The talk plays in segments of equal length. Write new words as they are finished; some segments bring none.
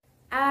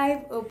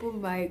I've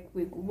opened mic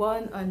week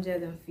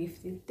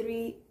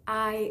 153.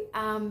 I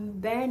am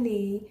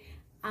Benii,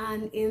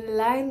 and in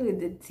line with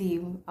the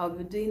theme, I'll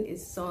be doing a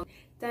song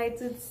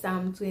titled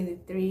Psalm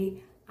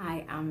 23,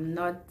 I Am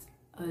Not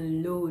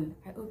Alone.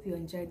 I hope you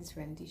enjoyed this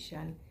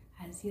rendition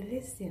as you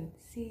listen.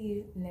 See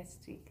you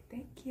next week.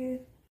 Thank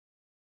you.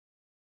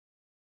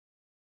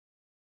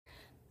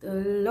 The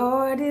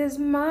Lord is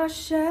my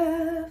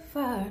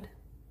shepherd.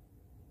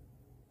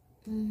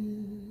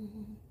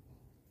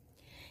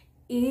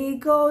 He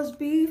goes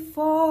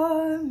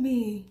before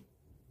me.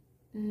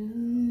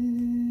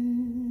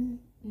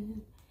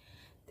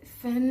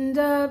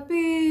 Defender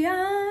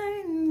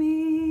behind me.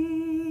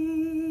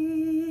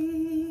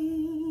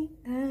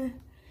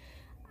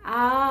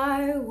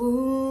 I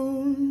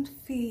won't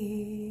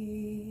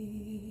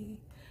fear.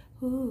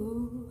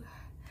 Ooh.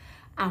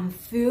 I'm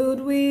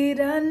filled with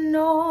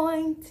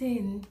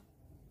anointing.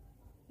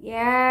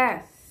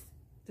 Yes.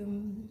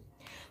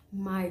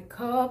 My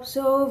cup's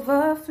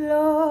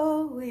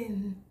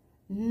overflowing.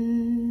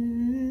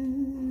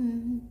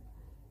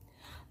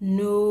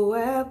 No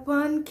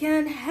weapon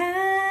can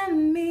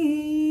harm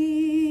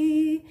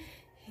me.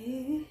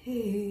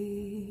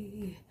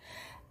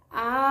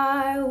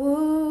 I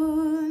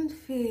won't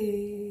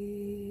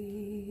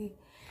fear.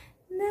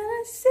 Then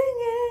I sing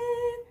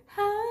it.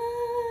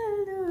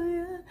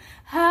 Hallelujah.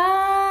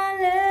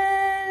 Hallelujah.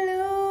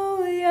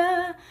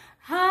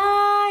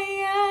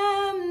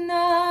 I am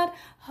not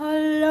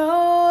alone.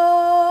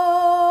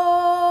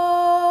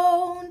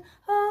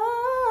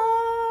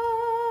 Oh,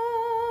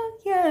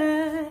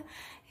 yeah.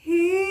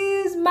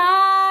 He's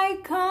my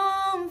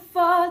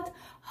comfort,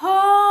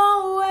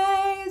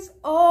 always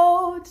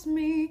holds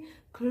me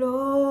close.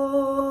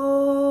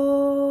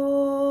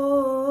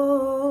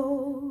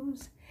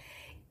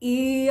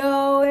 He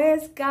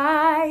always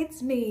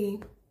guides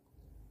me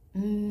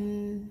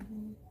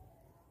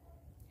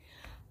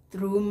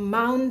through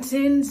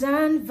mountains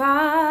and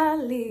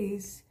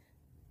valleys.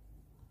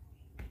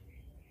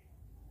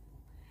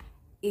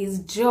 His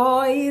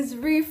joy is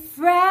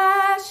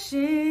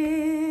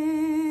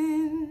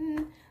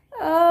refreshing.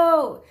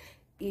 Oh,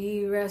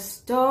 he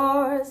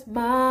restores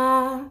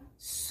my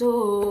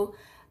soul.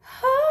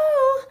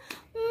 Oh,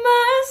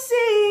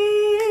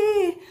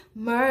 mercy,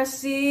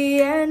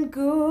 mercy and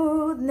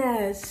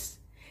goodness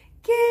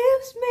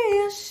gives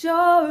me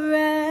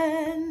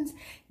assurance,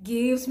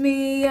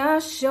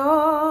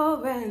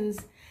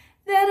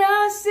 that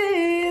I'll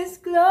see his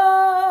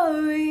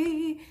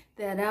glory,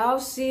 that I'll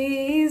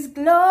see his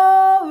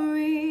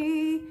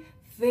glory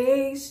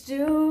face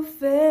to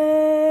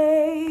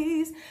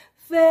face,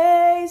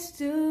 face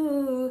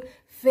to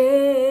face.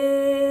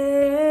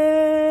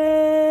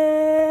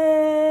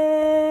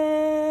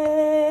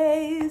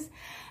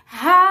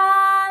 Hallelujah,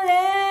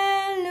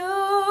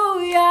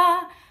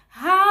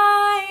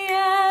 I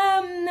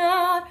am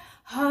not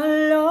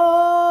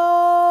alone.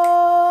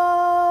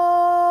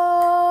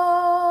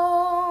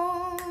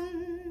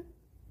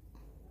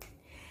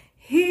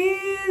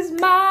 He's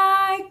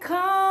my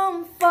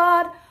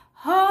comfort,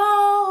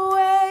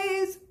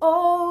 always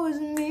holds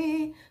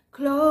me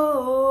close.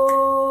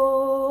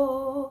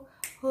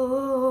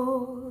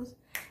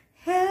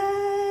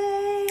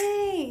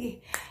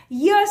 Hey,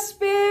 your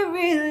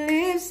spirit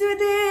lives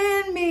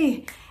within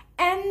me,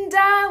 and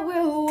I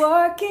will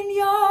work in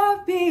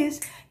your peace.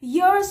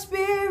 Your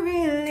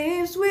spirit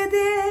lives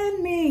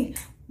within me,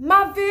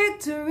 my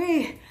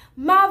victory,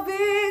 my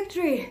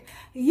victory.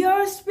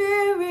 Your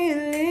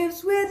spirit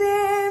lives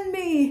within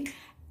me,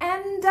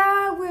 and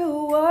I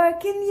will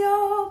work in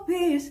your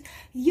peace.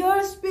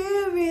 Your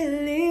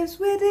spirit lives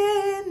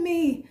within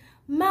me,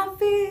 my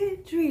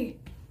victory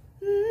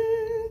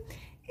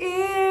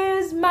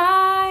is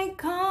my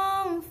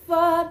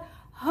comfort,